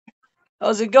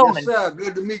How's it Yes, going? sir.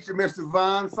 Good to meet you, Mr.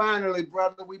 Vaughn. Finally,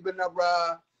 brother, we've been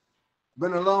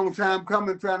a long time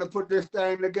coming trying to put this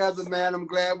thing together, man. I'm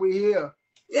glad we're here.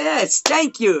 Yes,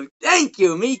 thank you. Thank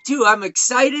you. Me too. I'm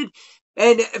excited.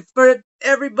 And for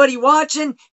everybody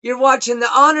watching, you're watching the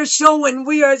Honor Show, and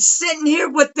we are sitting here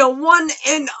with the one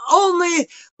and only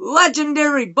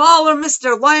legendary baller,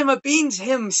 Mr. Lima Beans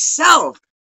himself.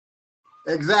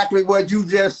 Exactly what you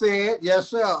just said. Yes,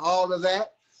 sir. All of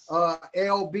that.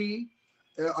 LB.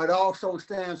 It also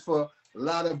stands for a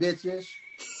lot of bitches.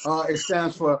 It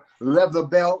stands for leather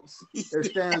belts. It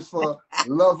stands for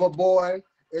lover boy.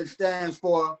 It stands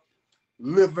for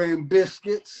living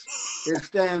biscuits. It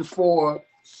stands for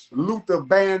Luther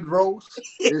Vandross.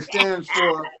 It stands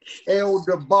for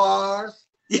Elder Bars.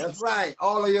 That's right.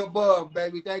 All of the above,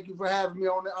 baby. Thank you for having me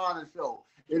on the Honor Show.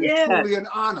 It is Yeah. truly an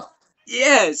honor.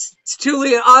 Yes. It's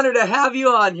truly an honor to have you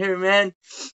on here, man.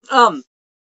 Um,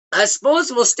 I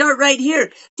suppose we'll start right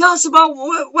here. Tell us about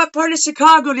what part of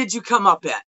Chicago did you come up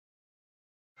at?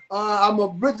 I'm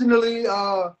originally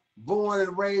born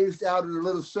and raised out in a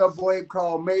little suburb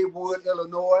called Maywood,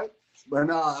 Illinois. But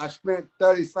I spent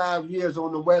 35 years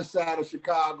on the west side of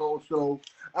Chicago, so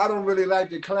I don't really like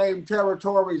to claim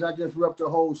territories. I just rep the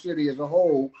whole city as a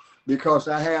whole because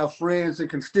I have friends and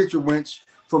constituents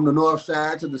from the north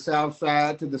side to the south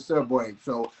side to the suburb.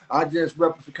 So I just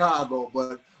rep Chicago.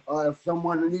 But if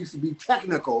someone needs to be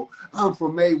technical, I'm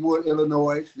from Maywood,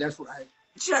 Illinois. That's right.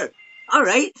 Sure. All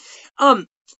right. Um,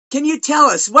 can you tell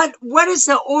us what is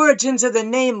the origins of the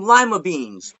name Lima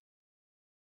Beans?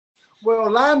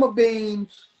 Well, lima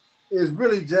beans is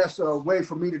really just a way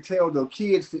for me to tell the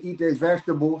kids to eat their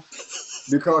vegetables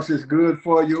because it's good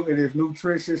for you. It is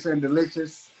nutritious and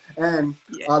delicious. And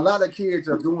Yeah. a lot of kids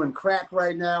are doing crack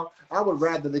right now. I would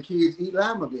rather the kids eat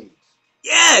lima beans.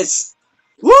 Yes.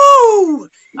 Woo!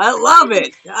 I love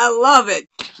it. I love it.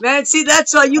 Man, see,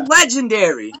 that's why you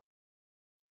legendary.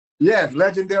 Yes,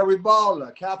 legendary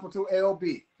baller, capital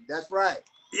LB. That's right.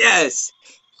 Yes.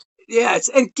 Yes.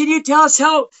 And can you tell us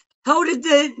how did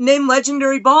the name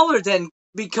Legendary Baller then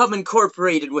become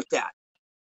incorporated with that?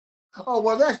 Oh,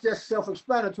 well, that's just self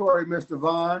explanatory, Mr.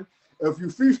 Vaughn. If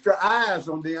you feast your eyes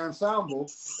on the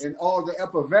ensemble and all the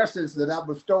effervescence that I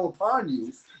bestow upon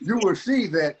you, you will see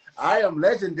that I am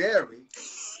legendary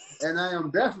and I am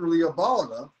definitely a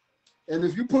baller. And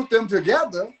if you put them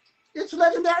together, it's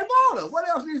legendary baller. What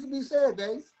else needs to be said,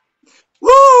 Dave?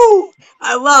 Woo!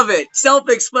 I love it.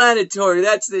 Self-explanatory.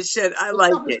 That's the shit. I It's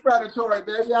like it. self-explanatory,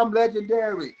 baby. I'm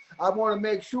legendary. I want to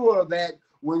make sure that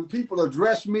when people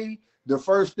address me, the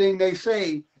first thing they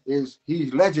say is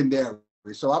he's legendary.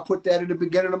 So I put that in the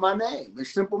beginning of my name.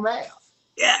 It's simple math.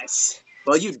 Yes.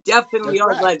 Well, you That's definitely are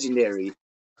right. legendary. I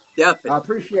Definitely.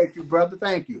 appreciate you, brother.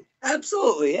 Thank you.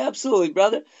 Absolutely. Absolutely,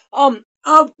 brother.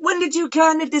 When did you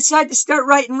kind of decide to start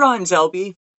writing rhymes,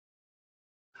 LB?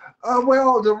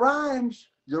 Well, the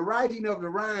writing of the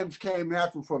rhymes came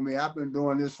natural for me. I've been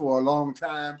doing this for a long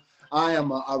time. I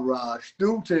am a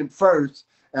student first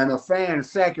and a fan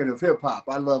second of hip hop.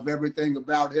 I love everything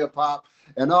about hip hop,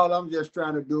 and all I'm just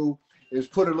trying to do is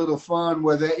put a little fun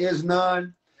where there is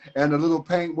none and a little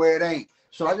paint where it ain't.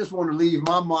 So I just want to leave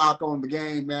my mark on the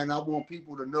game, man. I want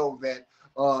people to know that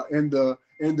in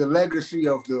the legacy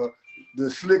of the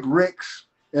Slick Ricks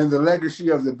and the legacy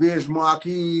of the Biz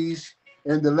Marquies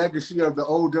and the legacy of the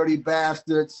Old Dirty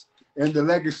Bastards and the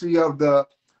legacy of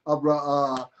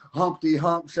Humpty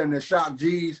Humps and the Shock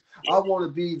G's. I want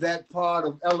to be that part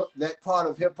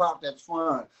of hip hop that's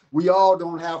fun. We all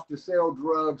don't have to sell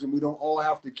drugs and we don't all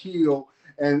have to kill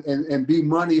and be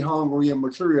money hungry and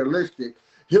materialistic.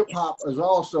 Hip hop is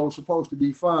also supposed to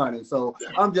be fun, and so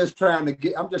I'm just trying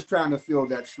to fill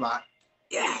that slot.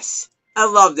 Yes. I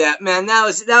love that, man. That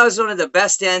was one of the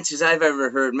best answers I've ever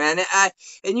heard, man.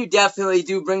 And you definitely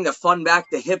do bring the fun back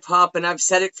to hip hop, and I've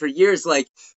said it for years, like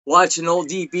watching old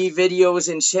DB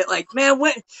videos and shit. Like, man,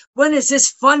 when is this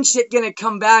fun shit gonna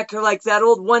come back? Or like that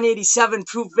old 187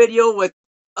 proof video with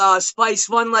Spice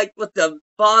One, like with the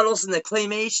bottles and the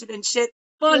claymation and shit.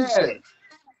 Fun Yeah, shit.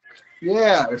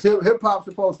 yeah, hip hop's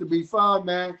supposed to be fun,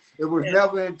 man. It was Yeah.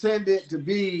 never intended to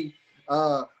be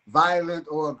violent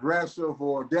or aggressive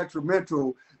or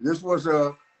detrimental. This was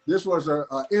a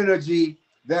energy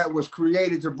that was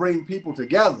created to bring people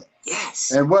together.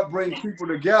 Yes. And what brings people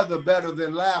together better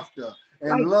than laughter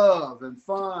and Right. love and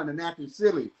fun and acting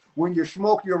silly? When you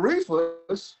smoke your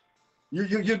reefers, you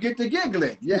get to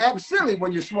giggling. You act silly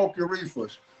when you smoke your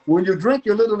reefers. When you drink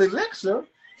your little elixir,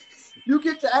 you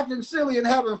get to acting silly and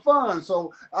having fun.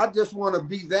 So I just want to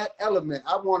be that element.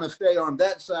 I want to stay on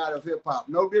that side of hip hop.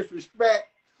 No disrespect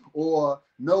or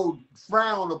no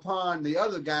frown upon the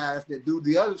other guys that do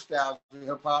the other styles of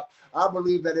hip hop. I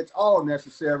believe that it's all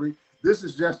necessary. This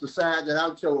is just the side that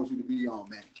I've chosen to be on,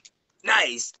 man.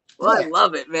 Nice. Well, I Yeah.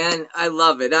 love it, man. I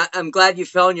love it. I'm glad you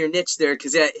found your niche there,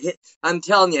 because I'm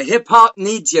telling you, hip hop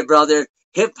needs you, brother.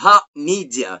 Hip hop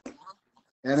needs you.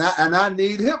 And I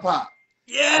need hip hop.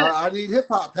 Yeah. I need hip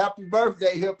hop. Happy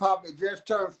birthday, hip hop! It just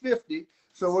turned 50,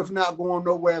 so it's not going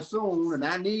nowhere soon, and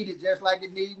I need it just like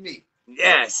it needs me.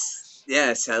 Yes.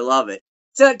 Yes, I love it.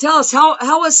 So tell us,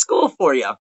 how was school for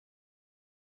you?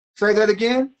 Say that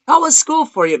again. How was school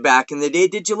for you back in the day?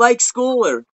 Did you like school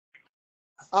or?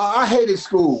 I hated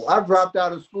school. I dropped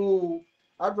out of school.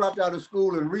 I dropped out of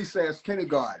school in recess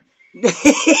kindergarten.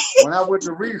 When I went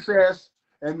to recess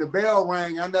and the bell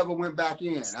rang, I never went back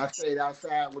in. I stayed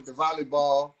outside with the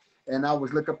volleyball, and I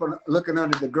was looking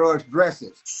under the girls'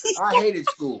 dresses. I hated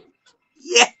school.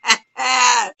 Yeah.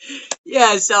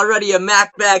 Yes, already a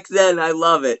Mack back then. I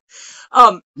love it.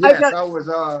 I Yes, got.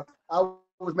 I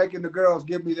was making the girls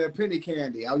give me their penny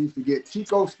candy. I used to get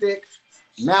Chico sticks,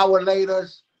 now and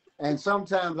laters, and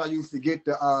sometimes I used to get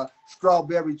the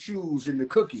strawberry chews and the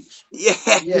cookies.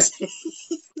 Yes. Yes.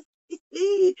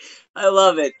 I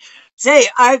love it. Say,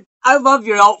 I love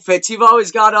your outfits. You've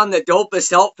always got on the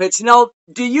dopest outfits. Now,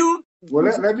 do you? Well,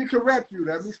 let me correct you.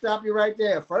 Let me stop you right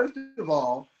there. First of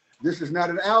all, this is not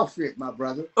an outfit, my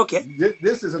brother. Okay.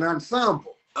 This is an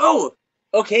ensemble. Oh,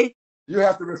 okay. You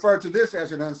have to refer to this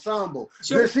as an ensemble.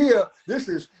 Sure. This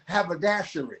is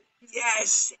haberdashery.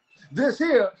 Yes. This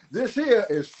here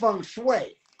is feng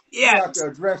shui. You have Yes. to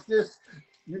address this.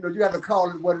 You have to call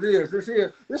it what it is.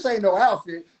 This ain't no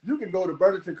outfit. You can go to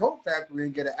Burlington Coat Factory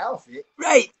and get an outfit.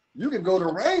 Right. You can go to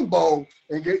Rainbow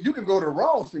and you can go to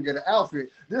Ross and get an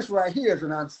outfit. This right here is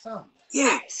an ensemble.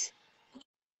 Yes.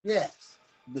 Yes.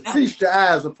 Feast your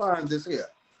eyes upon this here.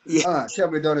 Yeah.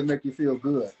 Tell me, don't it make you feel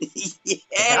good? I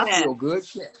Yeah. feel good.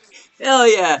 Shit. Hell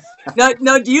yeah.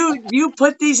 Now, do you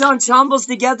put these ensembles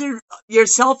together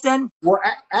yourself then? Well,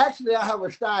 actually, I have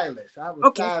a stylist. I have a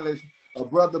Okay. stylist, a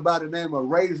brother by the name of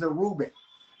Razor Rubin.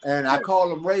 And I Sure.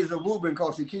 call him Razor Rubin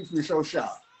because he keeps me so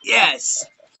sharp. Yes.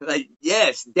 Like,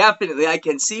 yes, definitely. I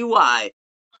can see why.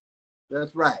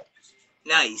 That's right.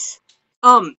 Nice.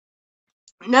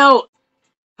 Now,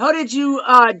 how did you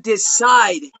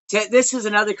decide to? This is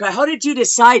another question. How did you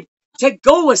decide to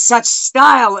go with such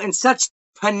style and such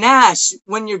panache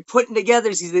when you're putting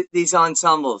together these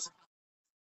ensembles?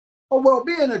 Oh, well,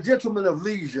 being a gentleman of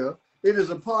leisure, it is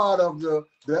a part of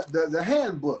the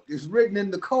handbook. It's written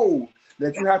in the code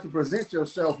that you have to present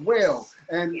yourself well.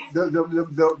 And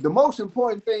the most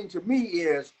important thing to me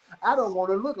is I don't want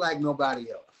to look like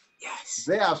nobody else. Yes.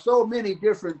 There are so many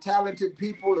different talented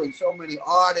people and so many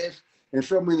artists and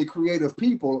so many creative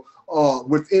people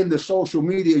within the social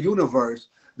media universe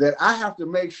that I have to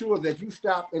make sure that you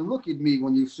stop and look at me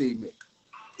when you see me.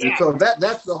 And Yeah. so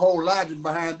that's the whole logic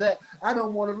behind that. I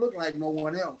don't want to look like no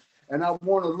one else. And I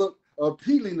want to look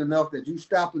appealing enough that you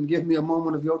stop and give me a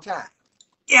moment of your time.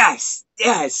 Yes.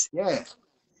 Yes. Yeah.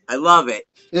 I love it.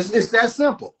 It's that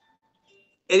simple.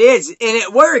 It is, and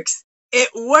it works. It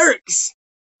works.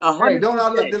 Hey, don't I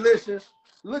look 100%. delicious?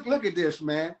 Look at this,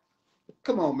 man.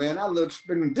 Come on, man. I look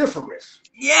splendiferous.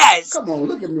 Yes. Come on,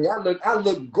 look at me. I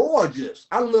look gorgeous.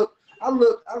 I look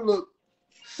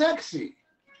sexy.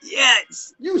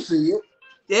 Yes. You see it.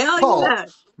 Hell yeah.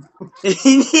 Pause.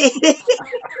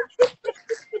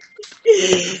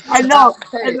 I know.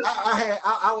 Hey,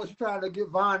 I was trying to get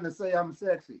Vaughn to say I'm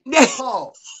sexy.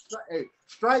 Pause. Hey,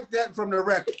 strike that from the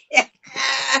record.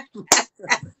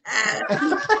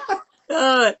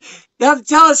 Now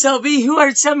tell us, LB, who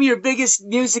are some of your biggest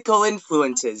musical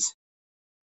influences?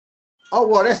 Oh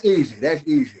well, that's easy. That's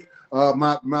easy.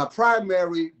 My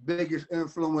primary biggest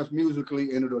influence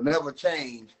musically, and it'll never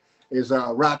change, is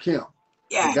Rakim.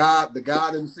 Yeah. The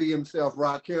God MC himself,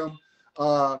 Rakim.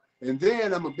 And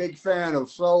then I'm a big fan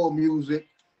of soul music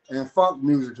and funk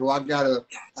music. So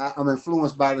I'm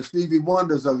influenced by the Stevie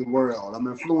Wonders of the world. I'm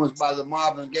influenced by the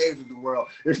Marvin Gayes of the world.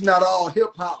 It's not all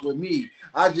hip hop with me.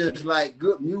 I just like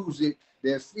good music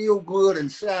that feel good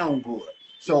and sound good.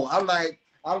 So I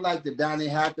like the Donny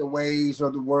Hathaways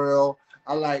of the world.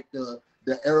 I like the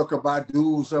Erykah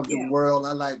Badu's of the world.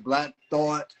 I like Black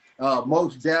Thought,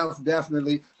 Most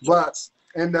definitely. But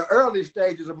in the early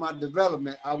stages of my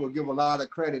development, I would give a lot of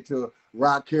credit to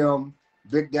Rakim,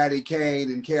 Big Daddy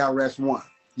Kane, and KRS-One.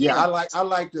 Yeah, I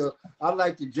like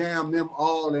to jam them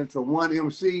all into one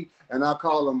MC, and I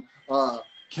call them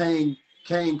Kane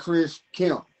Chris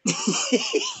Kim.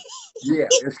 Yeah,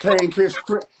 it's Kane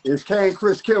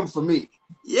Chris Kim for me.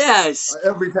 Yes.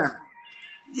 Every time.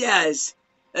 Yes.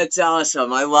 That's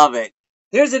awesome. I love it.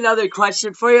 Here's another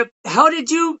question for you. How did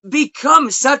you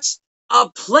become such a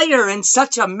player and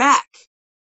such a Mac?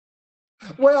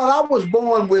 Well, I was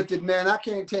born with it, man. I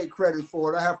can't take credit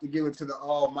for it. I have to give it to the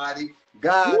Almighty.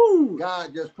 God, Woo!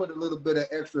 God just put a little bit of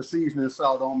extra seasoning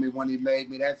salt on me when He made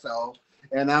me. That's all.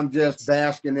 And I'm just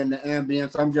basking in the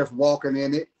ambience. I'm just walking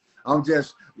in it. I'm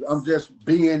just, I'm just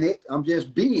being it. I'm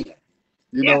just being.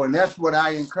 You Yeah, know, and that's what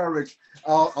I encourage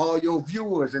all your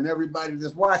viewers and everybody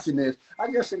that's watching this.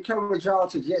 I just encourage y'all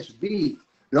to just be.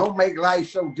 Don't make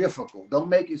life so difficult. Don't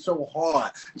make it so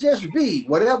hard. Just be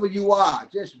whatever you are.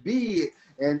 Just be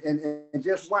it, and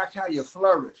just watch how you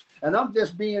flourish. And I'm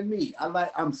just being me.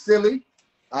 I'm silly.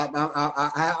 I'm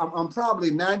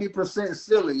probably 90%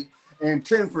 silly and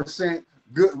 10%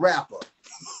 good rapper.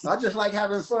 I just like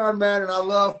having fun, man, and I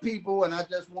love people, and I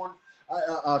just want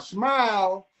a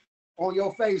smile on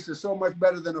your face is so much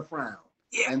better than a frown.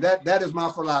 yeah, And that is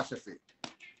my philosophy.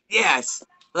 yes.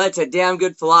 Well, that's a damn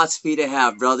good philosophy to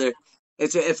have, brother.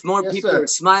 If more Yes, people were sir.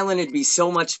 smiling, it'd be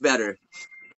so much better.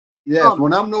 Yes, Um,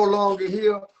 when I'm no longer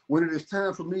here, when it is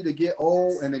time for me to get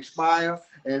old and expire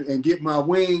and get my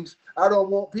wings, I don't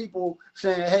want people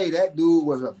saying, hey, that dude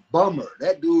was a bummer.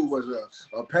 That dude was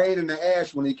a pain in the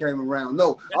ass when he came around.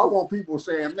 No, I no, want people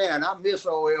saying, man, I miss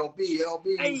old LB. LB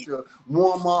used I, to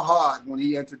warm my heart when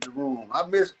he entered the room. I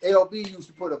miss LB used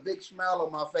to put a big smile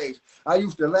on my face. I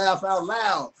used to laugh out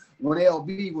loud when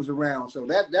LB was around. So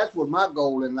that's what my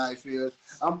goal in life is.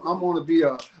 I'm gonna be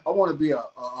a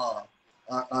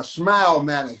smile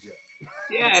manager.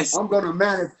 yes, I'm gonna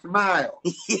manage smile.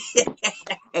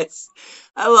 yes.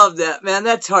 I love that, man.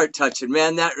 That's heart touching,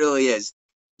 man. That really is.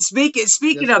 Speaking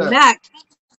Yes, of sir. Mac,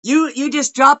 you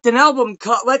just dropped an album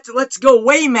called Let's Go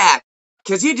Way Mac,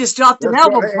 because you just dropped an Let's go.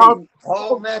 album Hey, called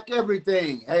all Mac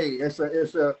everything. Hey, it's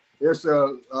a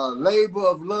labor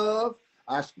of love.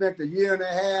 I spent a year and a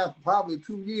half, probably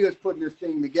 2 years putting this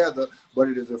thing together, but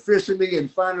it is officially and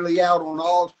finally out on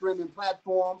all streaming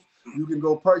platforms. You can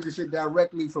go purchase it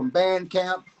directly from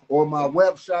Bandcamp or my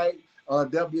website,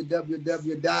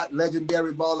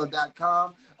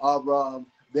 www.legendaryballer.com.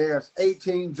 There's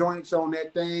 18 joints on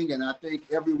that thing, and I think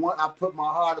I put my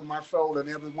heart and my soul in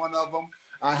every one of them.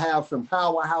 I have some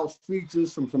powerhouse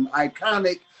features from some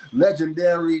iconic,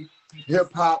 legendary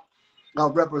hip hop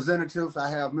representatives. I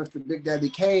have Mr. Big Daddy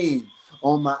Kane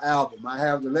on my album. I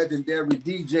have the legendary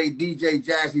DJ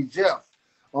Jazzy Jeff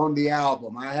on the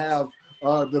album. I have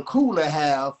the cooler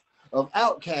half of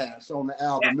Outkast on the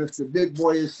album, yes, Mr. Big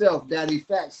Boy himself, Daddy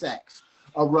Fat Sacks.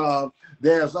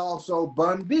 There's also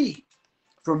Bun B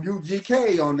from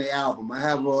UGK on the album. I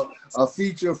have a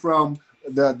feature from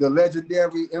the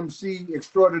legendary MC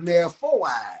extraordinaire Four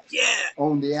Eyes yeah,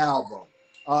 on the album.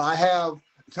 I have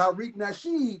Tariq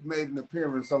Nasheed made an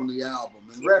appearance on the album.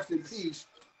 And rest in peace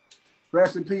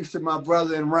to my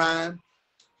brother in rhyme,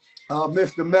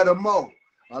 Mr. Meta Mo.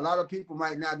 A lot of people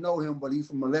might not know him, but he's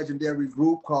from a legendary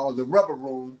group called the Rubber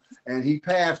Room, and he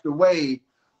passed away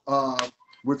uh,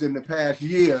 within the past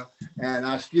year, and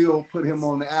I still put him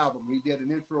on the album. He did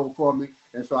an intro for me,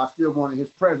 and so I still wanted his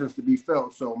presence to be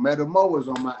felt. So Meta Mo is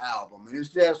on my album, and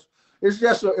it's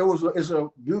a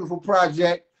beautiful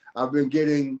project. I've been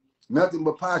getting nothing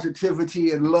but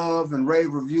positivity and love and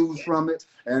rave reviews from it,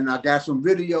 and I got some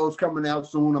videos coming out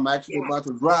soon. I'm actually yeah. about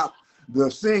to drop the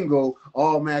single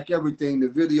All Mac Everything. The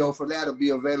video for that will be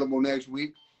available next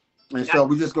week, and so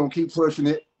we're just gonna keep pushing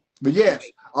it. But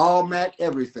yes, All Mac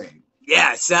Everything.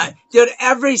 Yes, dude,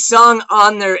 every song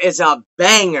on there is a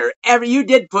banger. You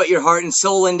did put your heart and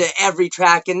soul into every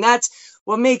track, and that's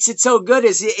what makes it so good.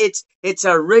 Is it's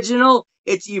original.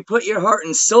 It's you put your heart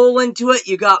and soul into it.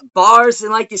 You got bars,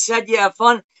 and like you said, you have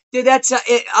fun. Dude, that's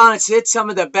honestly, it's some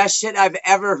of the best shit I've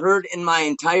ever heard in my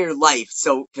entire life.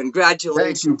 So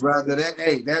Thank you, congratulations. brother.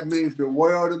 That means the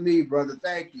world to me, brother.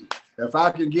 Thank you. If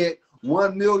I can get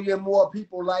 1 million more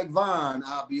people like Vaughn,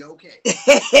 I'll be okay.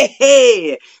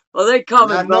 Hey, well, they're And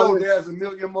coming, I know brother. there's 1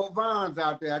 million more Vaughns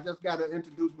out there. I just got to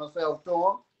introduce myself to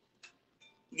them.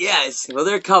 Yes, well,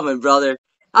 they're coming, brother.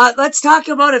 Let's talk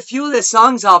about a few of the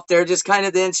songs off there, just kind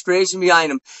of the inspiration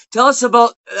behind them. Tell us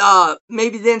about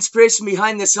maybe the inspiration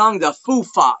behind the song, the Foo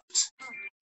Fops.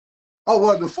 Oh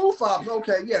well, the Foo Fops.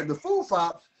 Okay, yeah, the Foo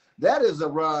Fops.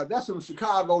 That's some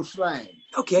Chicago slang.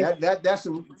 Okay. That's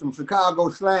some Chicago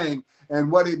slang,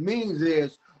 and what it means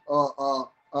is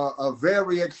a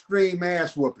very extreme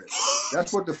ass whooping.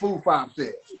 That's what the Foo Fops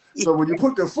is. So when you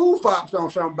put the Foo Fops on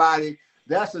somebody,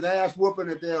 that's an ass whooping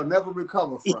that they'll never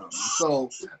recover from.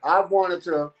 So I wanted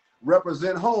to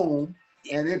represent home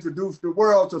and introduce the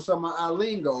world to some of our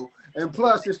lingo. And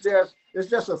plus, it's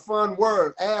just a fun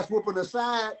word. Ass whooping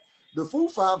aside, the Foo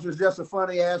Fops is just a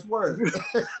funny ass word.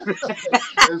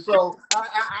 And so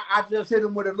I just hit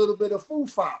him with a little bit of Foo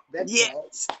Fop. That's all.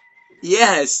 Yes.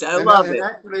 Yes, I And, love and it.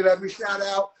 actually, let me shout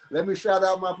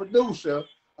out my producer.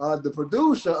 The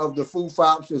producer of the Foo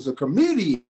Fops is a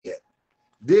comedian.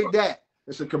 Dig that.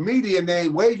 It's a comedian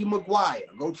named Wady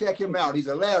McGuire. Go check him out. He's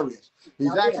hilarious.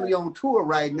 He's actually on tour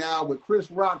right now with Chris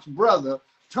Rock's brother,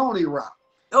 Tony Rock.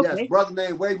 Yes, Okay. brother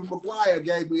named Wady McGuire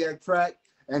gave me that track,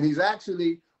 and he's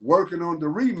actually working on the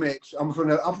remix. I'm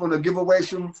gonna give away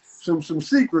some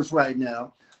secrets right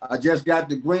now. I just got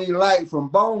the green light from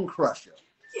Bone Crusher.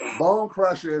 Yeah. Bone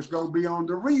Crusher is gonna be on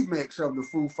the remix of the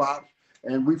Foo Fops,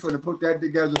 and we're gonna put that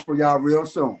together for y'all real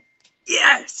soon.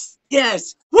 Yes.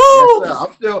 Yes. Yes, Woo! sir.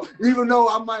 I'm still, even though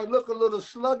I might look a little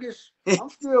sluggish, I'm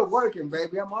still working,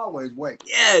 baby. I'm always working.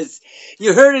 Yes.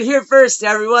 You heard it here first,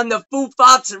 everyone. The Foo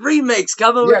Fops remix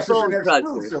coming with Yes, it's an Bone Crusher.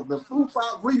 exclusive. The Foo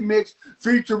Fop remix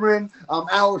featuring I'm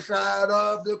outside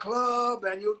of the club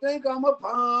and you think I'm a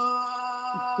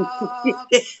punk.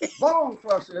 Bone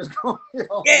Crusher is going to be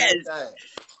on Yes. that thing. I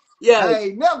Yes.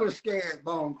 ain't never scared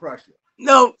Bone Crusher.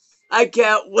 No, I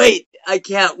can't wait. I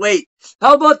can't wait.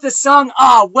 How about the song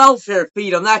Welfare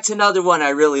Freedom? That's another one I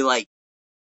really like.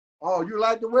 Oh, you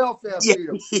like the Welfare Yeah.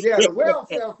 Freedom? Yeah, the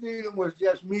Welfare Freedom was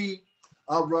just me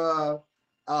of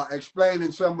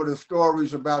explaining some of the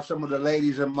stories about some of the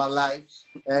ladies in my life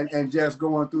and just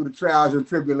going through the trials and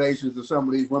tribulations of some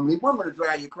of these women. These women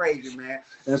drive you crazy, man.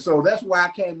 And so that's why I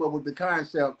came up with the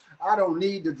concept. I don't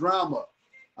need the drama.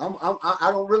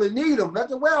 I don't really need them. Let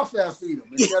the welfare feed them.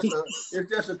 It's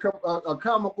just a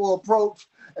comical approach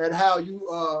at how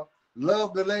you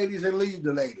love the ladies and leave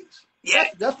the ladies. Yeah.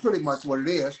 That's pretty much what it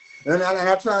is. And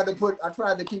I tried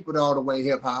to keep it all the way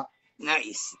hip hop.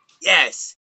 Nice.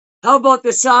 Yes. How about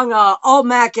the song All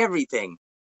Mack Everything?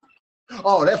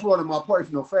 Oh, that's one of my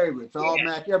personal favorites. Yeah. All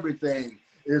Mack Everything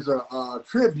is a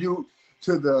tribute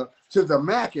to the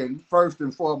Mackin first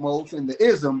and foremost and the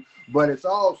ism, but it's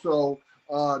also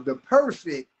the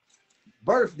perfect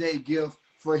birthday gift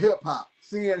for hip hop.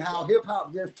 Seeing how hip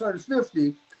hop just turned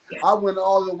 50, I went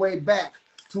all the way back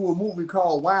to a movie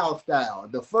called Wild Style.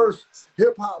 The first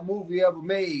hip hop movie ever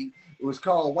made was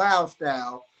called Wild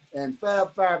Style, and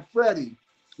Fab Five Freddy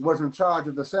was in charge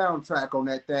of the soundtrack on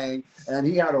that thing, and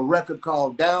he had a record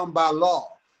called Down by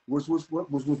Law, which was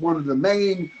one of the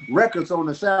main records on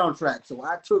the soundtrack. So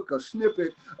I took a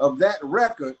snippet of that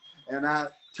record and I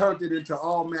turned it into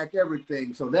All Mack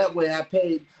Everything. So that way I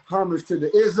paid homage to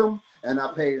the ism and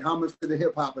I paid homage to the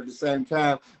hip hop at the same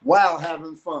time while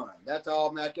having fun. That's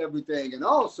All Mack Everything. And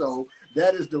also,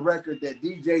 that is the record that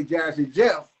DJ Jazzy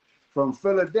Jeff from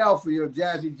Philadelphia,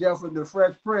 Jazzy Jeff and the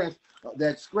Fresh Prince,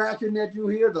 that scratching that you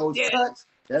hear, those cuts,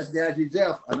 that's Jazzy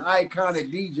Jeff, an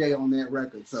iconic DJ on that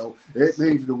record. So it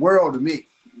means the world to me.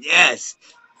 Yes.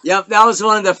 Yep, that was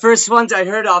one of the first ones I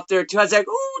heard off there too. I was like,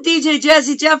 "Ooh, DJ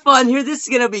Jazzy Jeff on here. This is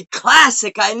gonna be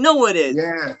classic. I know it is."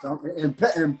 Yeah,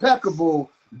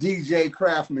 impeccable DJ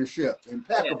craftsmanship.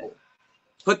 Impeccable.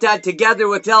 Put that together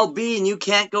with LB, and you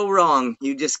can't go wrong.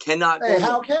 You just cannot. Hey, go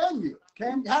how wrong. can you?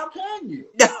 How can you?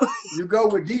 You go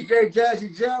with DJ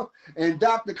Jazzy Jeff and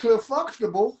Dr. Cliff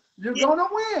Huxtable, you're gonna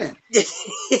win.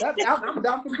 I'm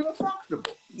Dr. Cliff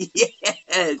Huxtable.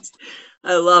 Yes,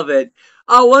 I love it.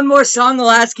 One more song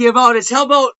I'll ask you about is how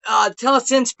about tell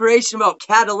us inspiration about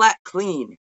Cadillac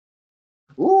Clean.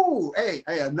 Ooh, hey,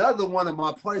 another one of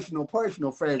my personal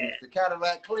favorites, the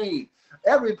Cadillac Clean.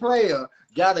 Every player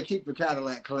got to keep the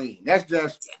Cadillac clean.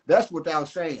 That's without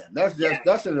saying.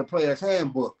 That's in the player's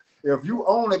handbook. If you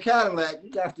own a Cadillac,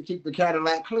 you got to keep the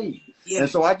Cadillac clean. Yeah. And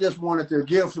so I just wanted to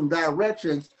give some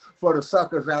directions for the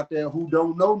suckers out there who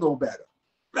don't know no better.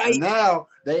 Right. And now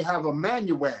they have a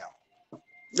manual.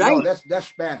 Right. No, that's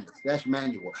Spanish. That's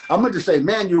manual. I'm going to say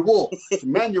manual.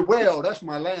 Manual, that's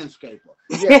my landscaper.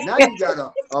 Yeah, now you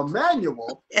got a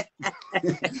manual.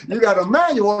 You got a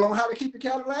manual on how to keep the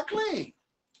Cadillac clean.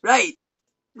 Right.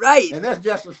 Right. And that's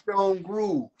just a stone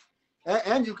groove.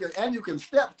 And you can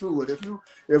step to it.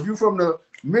 If you from the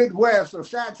Midwest or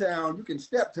Chi-Town, you can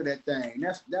step to that thing.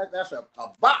 That's a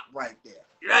bop right there.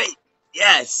 Right.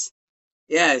 Yes.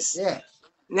 Yes. Yes.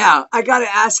 Now I gotta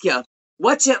ask you,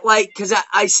 what's it like? Because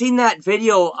I seen that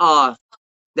video,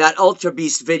 that Ultra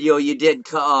Beast video you did,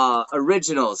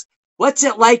 originals. What's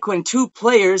it like when two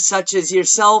players such as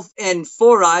yourself and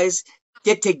Four Eyes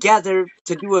get together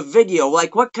to do a video?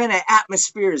 Like, what kind of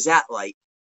atmosphere is that like?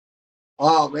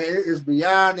 Oh man, it's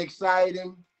beyond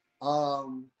exciting.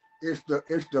 It's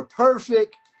the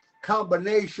perfect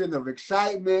combination of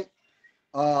excitement,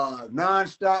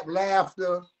 nonstop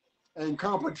laughter, and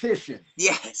competition.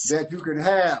 Yes. That you can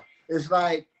have. It's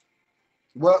like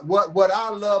what I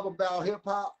love about hip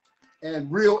hop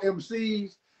and real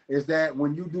MCs is that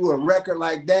when you do a record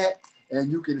like that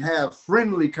and you can have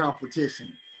friendly competition,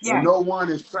 when Yeah. no one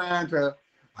is trying to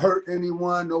hurt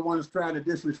anyone, no one's trying to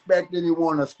disrespect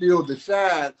anyone or steal the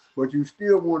shine, but you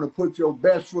still want to put your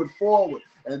best foot forward.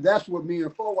 And that's what me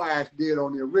and Four Eyes did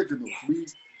on the originals.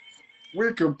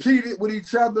 We competed with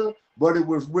each other, but it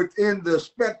was within the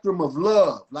spectrum of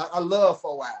love. Like, I love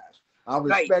Four Eyes. I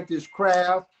Right. respect his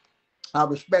craft. I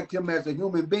respect him as a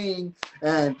human being,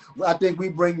 and I think we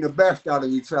bring the best out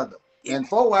of each other. Yeah. And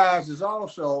Four Eyes is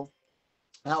also,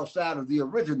 outside of the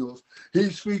originals,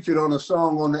 he's featured on a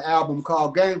song on the album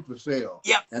called Game for Sale.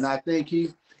 Yep. And I think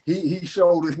he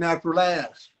showed his natural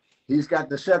ass. He's got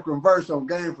the second verse on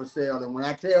Game for Sale. And when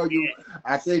I tell you,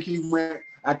 I think he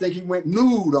went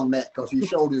nude on that because he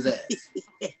showed his ass.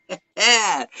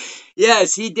 Yeah.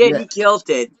 Yes, he did. Yeah. He killed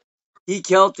it. He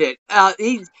killed it.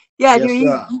 Yes, Dude,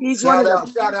 sir. he's one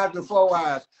of Shout out to Four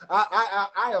Eyes.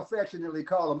 I affectionately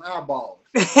call him Eyeballs.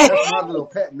 the That's my little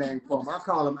pet name for him. I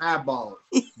call him Eyeballs,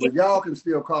 but y'all can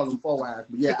still call him Four Eyes.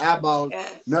 But yeah, Eyeballs,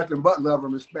 nothing but love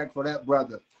and respect for that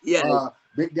brother. yeah.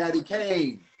 Big Daddy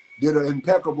Kane did an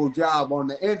impeccable job on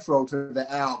the intro to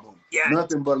the album. Yeah.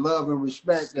 Nothing but love and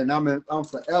respect, and I'm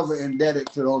forever indebted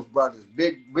to those brothers.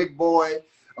 Big Boy,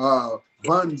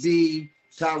 Bun B,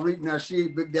 Tariq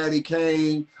Nasheed, Big Daddy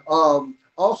Kane.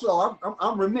 Also,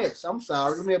 I'm remiss. I'm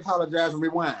sorry. Let me apologize and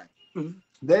rewind. Mhm.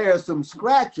 There's some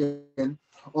scratching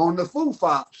on the Foo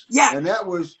Fops. Yeah. And that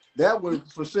was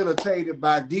facilitated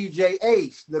by DJ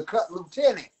Ace, the Cut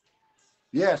Lieutenant.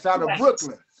 Yes, out of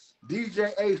Brooklyn.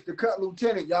 DJ Ace, the Cut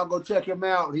Lieutenant. Y'all go check him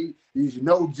out. He's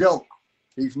no joke.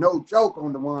 He's no joke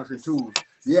on the ones and twos.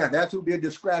 Yeah, that's who did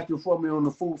the scratching for me on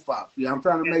the Foo Fops. Yeah, I'm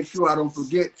trying to make sure I don't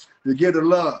forget to give the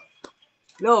love.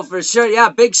 No, for sure. Yeah,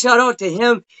 big shout out to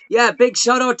him. Yeah, big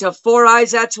shout out to Four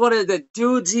Eyes. That's one of the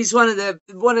dudes. He's one of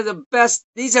the best.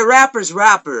 He's a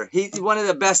rapper. He's one of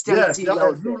the best Yes, MCs if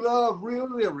out you there. love real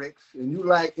lyrics and you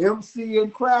like MC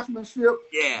and craftsmanship,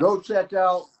 Yeah. go check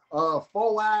out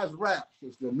Four Eyes Raps.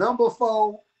 It's the number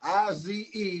 4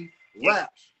 IZE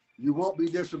Raps. You won't be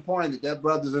disappointed. That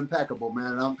brother's impeccable,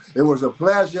 man. It was a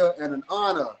pleasure and an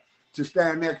honor to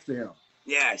stand next to him.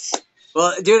 Yes.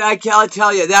 Well, dude, I'll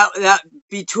tell you that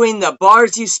between the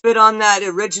bars you spit on that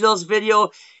originals video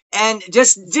and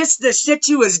just the shit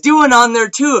you was doing on there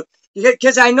too,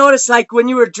 because I noticed like when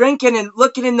you were drinking and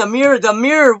looking in the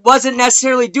mirror wasn't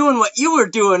necessarily doing what you were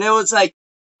doing. It was like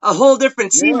a whole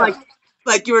different scene, Yeah.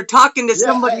 like you were talking to Yeah,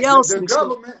 somebody hey, else. the And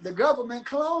government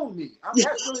cloned me.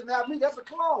 That's really not me. That's a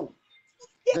clone.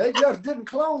 They just didn't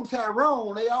clone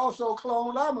Tyrone. They also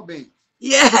cloned Lima Bean.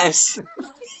 Yes.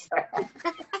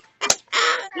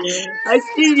 I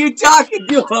see you talking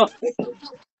to him.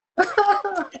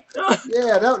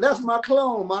 Yeah, that's my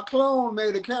clone. My clone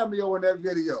made a cameo in that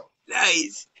video.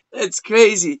 Nice. That's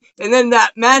crazy. And then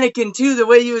that mannequin too, the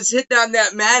way you was hitting on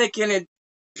that mannequin and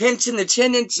pinching the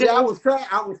chin and shit. Yeah, I was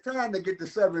trying to get the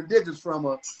 7 digits from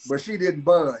her, but she didn't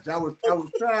budge. I was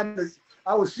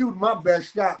shooting my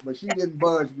best shot, but she didn't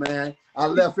budge, man. I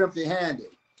left empty-handed.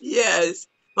 Yes.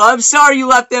 Well, I'm sorry you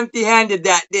left empty-handed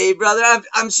that day, brother.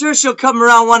 I'm sure she'll come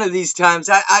around one of these times.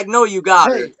 I know you got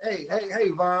her. Hey,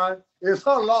 Vaughn. It's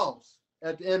her loss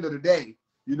at the end of the day.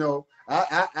 You know,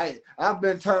 I've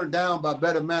been turned down by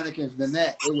better mannequins than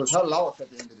that. It was her loss at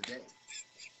the end of the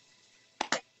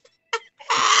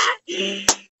day.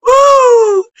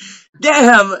 Woo!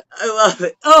 Damn, I love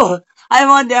it. Oh, I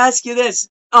wanted to ask you this.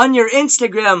 On your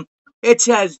Instagram, it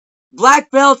says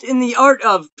black belt in the art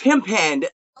of pimp hand.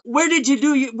 Where did you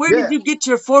get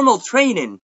your formal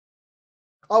training?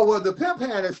 Oh, well, the pimp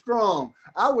hand is strong.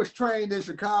 I was trained in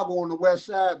Chicago on the west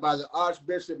side by the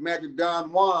Archbishop Mack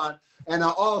Don Juan, and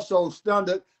I also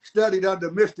studied under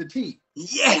Mr. T.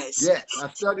 Yes. Yes, I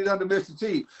studied under Mr.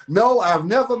 T. No, I've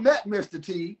never met Mr.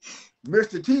 T.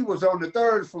 Mr. T was on the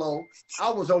 3rd floor.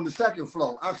 I was on the 2nd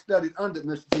floor. I studied under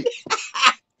Mr. T.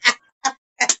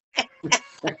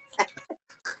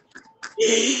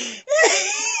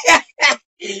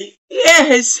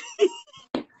 Yes.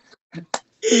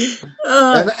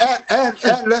 And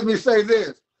let me say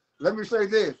this.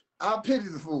 I pity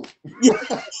the fool.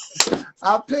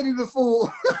 I pity the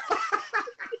fool.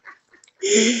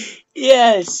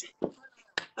 Yes.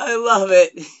 I love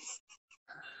it.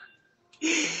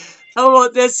 How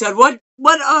about this, son? What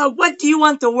do you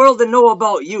want the world to know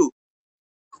about you?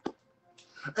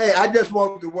 Hey, I just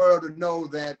want the world to know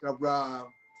that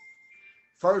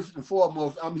first and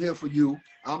foremost, I'm here for you.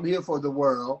 I'm here for the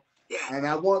world. And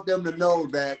I want them to know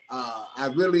that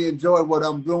I really enjoy what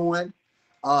I'm doing.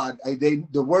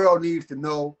 The world needs to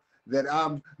know that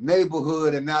I'm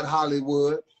neighborhood and not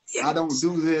Hollywood. I don't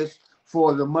do this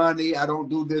for the money. I don't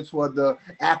do this for the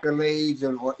accolades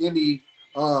or any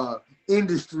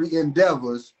industry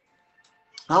endeavors.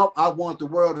 I want the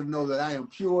world to know that I am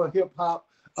pure hip hop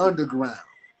underground,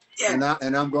 Yeah.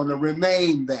 and I'm going to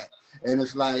remain that. And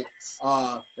it's like,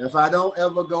 if I don't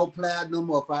ever go platinum,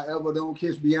 or if I ever don't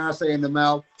kiss Beyonce in the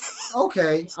mouth,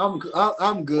 okay,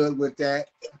 I'm good with that.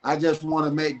 I just want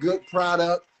to make good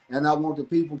product, and I want the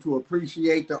people to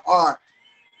appreciate the art.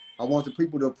 I want the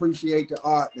people to appreciate the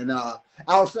art. And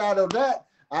outside of that,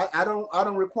 I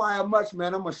don't require much,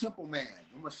 man. I'm a simple man.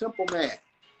 I'm a simple man.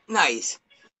 Nice.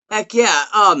 Heck yeah.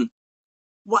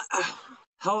 What?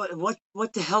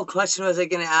 What the hell question was I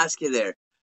gonna ask you there?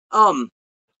 Um.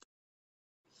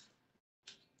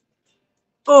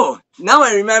 Oh, now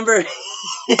I remember.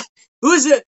 who's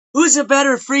a Who's a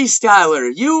better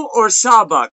freestyler, you or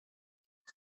Sawbuck?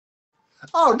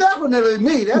 Oh, definitely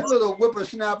me. That little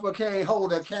whippersnapper can't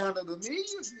hold a candle to me.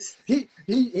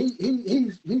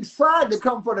 He's tried to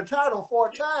come for the title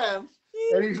 4 times,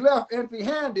 and he's left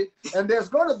empty-handed. And there's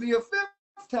going to be a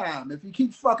 5th time if he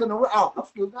keeps fucking around. Oh,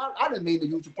 excuse me, I didn't mean to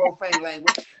use the profane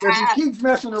language. If he keeps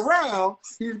messing around,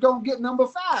 he's going to get number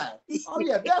 5. Oh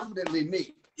yeah, definitely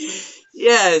me.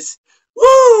 Yes.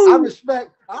 I Woo!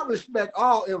 respect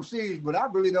all MCs, but I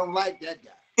really don't like that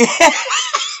guy.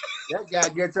 That guy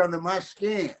gets under my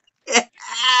skin.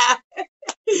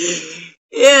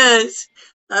 Yes,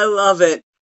 I love it.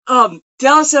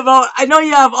 Tell us about. I know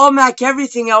you have all Mac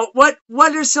everything out. What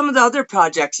are some of the other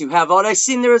projects you have out? I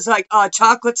seen there was like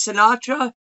Chocolate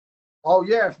Sinatra. Oh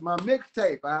yes, my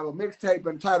mixtape. I have a mixtape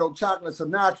entitled Chocolate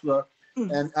Sinatra,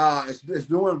 and it's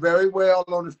doing very well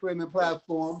on the streaming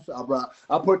platforms.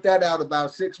 I put that out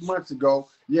about 6 months ago.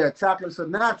 Yeah, Chocolate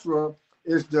Sinatra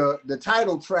is the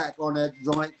title track on that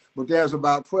joint, but there's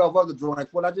about 12 other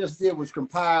joints. What I just did was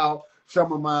compile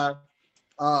some of my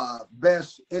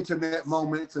best internet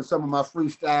moments and some of my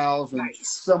freestyles and Nice.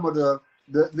 some of the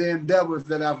endeavors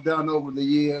that I've done over the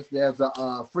years. There's a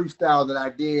freestyle that I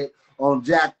did on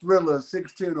Jack Thriller's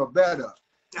 16 or Better.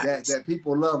 Nice. That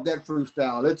people love that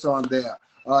freestyle. It's on there.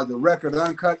 The record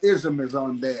Uncut Ism is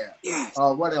on there. Yes.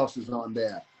 What else is on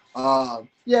there?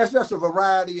 Yeah, it's just a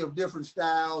variety of different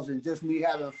styles and just me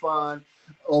having fun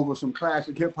over some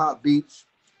classic hip hop beats.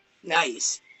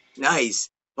 Nice.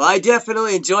 Well, I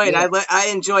definitely enjoy it. Yeah.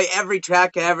 I enjoy every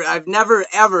track ever. I've never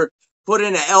ever put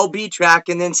in an LB track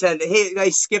and then said, "Hey, I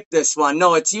skipped this one."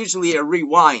 No, it's usually a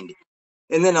rewind,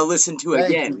 and then I listen to it Thank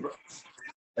again. you.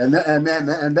 And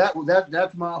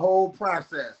that's my whole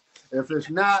process. If it's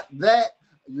not that,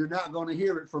 you're not going to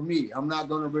hear it from me. I'm not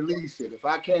going to release it. If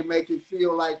I can't make it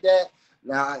feel like that,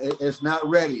 now it's not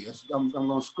ready. I'm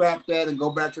going to scrap that and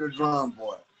go back to the drum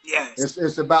board. Yes.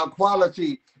 It's about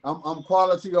quality. I'm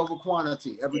quality over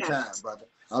quantity every time, brother.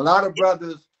 A lot of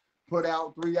brothers put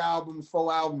out 3 albums,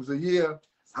 4 albums a year.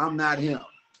 I'm not him.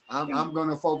 I'm going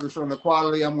to focus on the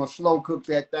quality. I'm going to slow cook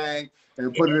that thing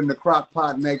and put it in the crock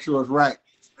pot and make sure it's right.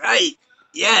 Right.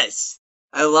 Yes.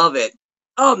 I love it.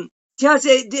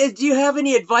 Jesse, do you have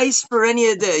any advice for any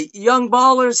of the young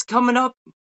ballers coming up?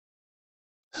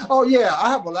 Oh yeah, I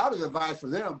have a lot of advice for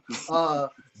them.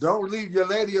 Don't leave your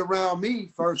lady around me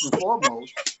first and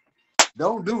foremost.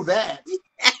 Don't do that.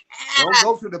 Don't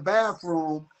go to the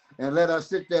bathroom and let her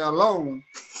sit there alone,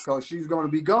 because she's going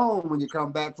to be gone when you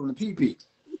come back from the pee-pee.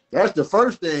 That's the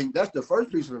first thing. That's the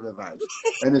first piece of advice.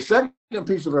 And the second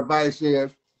piece of advice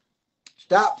is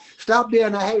stop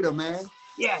being a hater, man.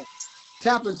 Yes.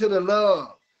 Tap into the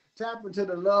love.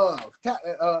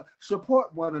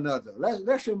 Support one another.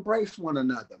 Let's embrace one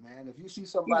another, man. If you see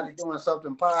somebody doing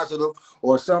something positive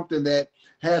or something that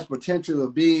has potential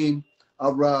of being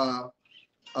a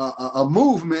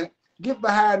movement, get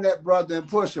behind that brother and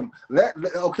push him.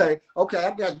 Okay,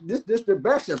 I got this. This is the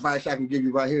best advice I can give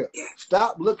you right here.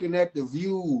 Stop looking at the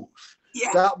views.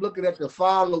 Stop looking at the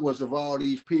followers of all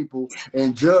these people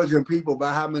and judging people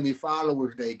by how many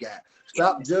followers they got.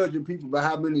 Stop judging people by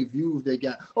how many views they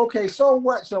got. Okay, so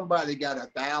what? Somebody got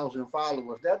 1,000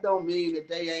 followers. That don't mean that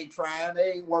they ain't trying.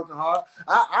 They ain't working hard.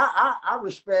 I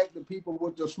respect the people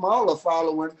with the smaller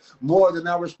following more than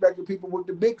I respect the people with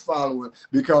the big following,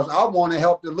 because I want to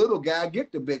help the little guy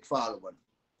get the big following.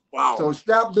 Wow. So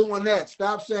stop doing that.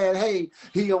 Stop saying, hey,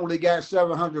 he only got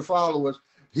 700 followers.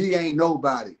 He ain't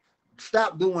nobody.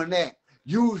 Stop doing that.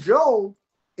 Use your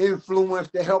influence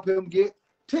to help him get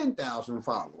 10,000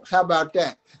 followers. How about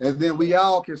that? And then we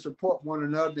all can support one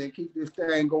another and keep this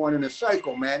thing going in a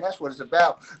cycle, man. That's what it's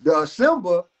about. The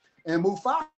Simba and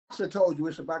Mufasa told you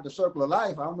it's about the circle of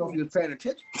life. I don't know if you were paying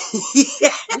attention.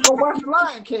 You go watch The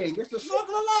Lion King. It's the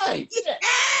circle of life.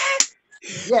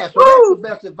 Yeah, so that's the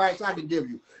best advice I can give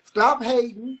you. Stop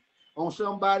hating. on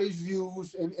somebody's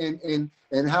views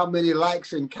and how many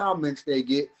likes and comments they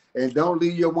get. And don't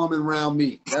leave your woman around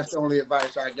me. That's the only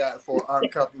advice I got for up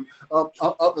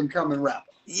and coming rapper.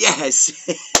 Yes,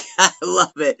 I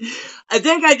love it. I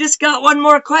think I just got one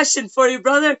more question for you,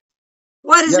 brother.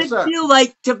 What does Yes, it sir. feel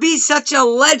like to be such a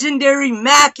legendary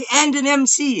Mac and an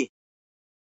MC?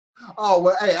 Oh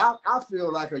well, hey, I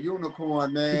feel like a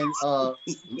unicorn, man.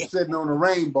 Sitting on a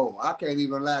rainbow. I can't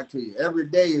even lie to you. Every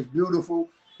day is beautiful.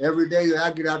 Every day that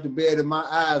I get out the bed and my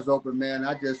eyes open, man,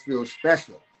 I just feel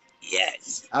special.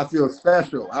 Yes. I feel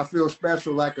special. I feel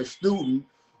special like a student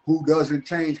who doesn't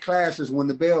change classes when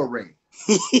the bell rings.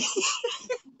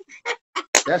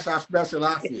 That's how special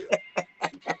I feel.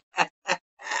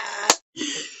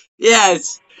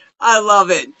 Yes, I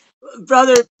love it.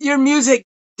 Brother, your music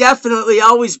definitely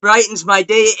always brightens my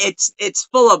day. It's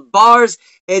full of bars.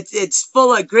 It's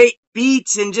full of great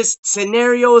beats and just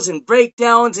scenarios and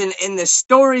breakdowns and the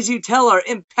stories you tell are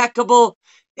impeccable.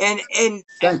 And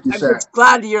Thank you, I'm sir. just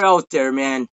glad you're out there,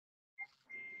 man.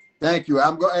 Thank you.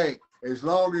 I'm going. Hey, as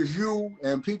long as you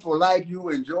and people like you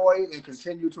enjoy it and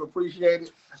continue to appreciate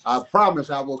it, I promise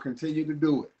I will continue to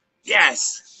do it.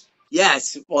 Yes.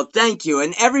 Yes. Well, thank you.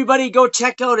 And everybody go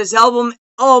check out his album,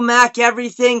 Oh Mac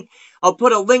Everything. I'll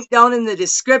put a link down in the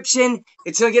description.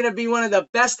 It's going to be one of the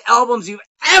best albums you've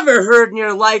ever heard in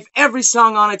your life. Every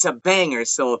song on it's a banger.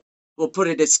 So we'll put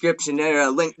a description there,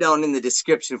 a link down in the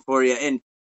description for you. And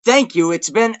thank you. It's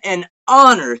been an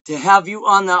honor to have you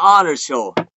on the Honor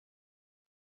Show.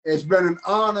 It's been an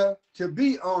honor to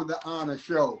be on the Honor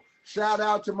Show. Shout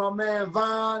out to my man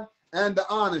Vaughn and the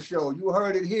Honor Show. You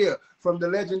heard it here from the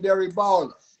legendary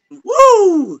baller.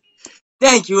 Woo!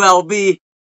 Thank you, LB.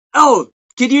 Oh,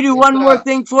 could you do Yes, one more sir.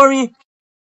 thing for me?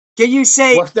 Can you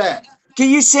say, What's that? can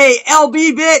you say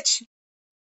LB, bitch?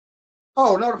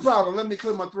 Oh, not a problem. Let me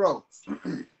clear my throat.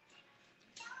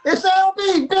 It's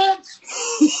LB, bitch.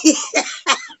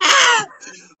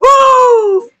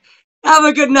 Woo! Have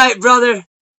a good night, brother.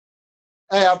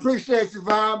 Hey, I appreciate you,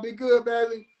 Vaughn. Be good,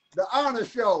 baby. The Honor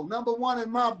Show, #1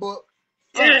 in my book.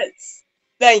 Yes.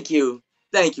 Thank you.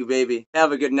 Thank you, baby.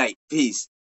 Have a good night. Peace.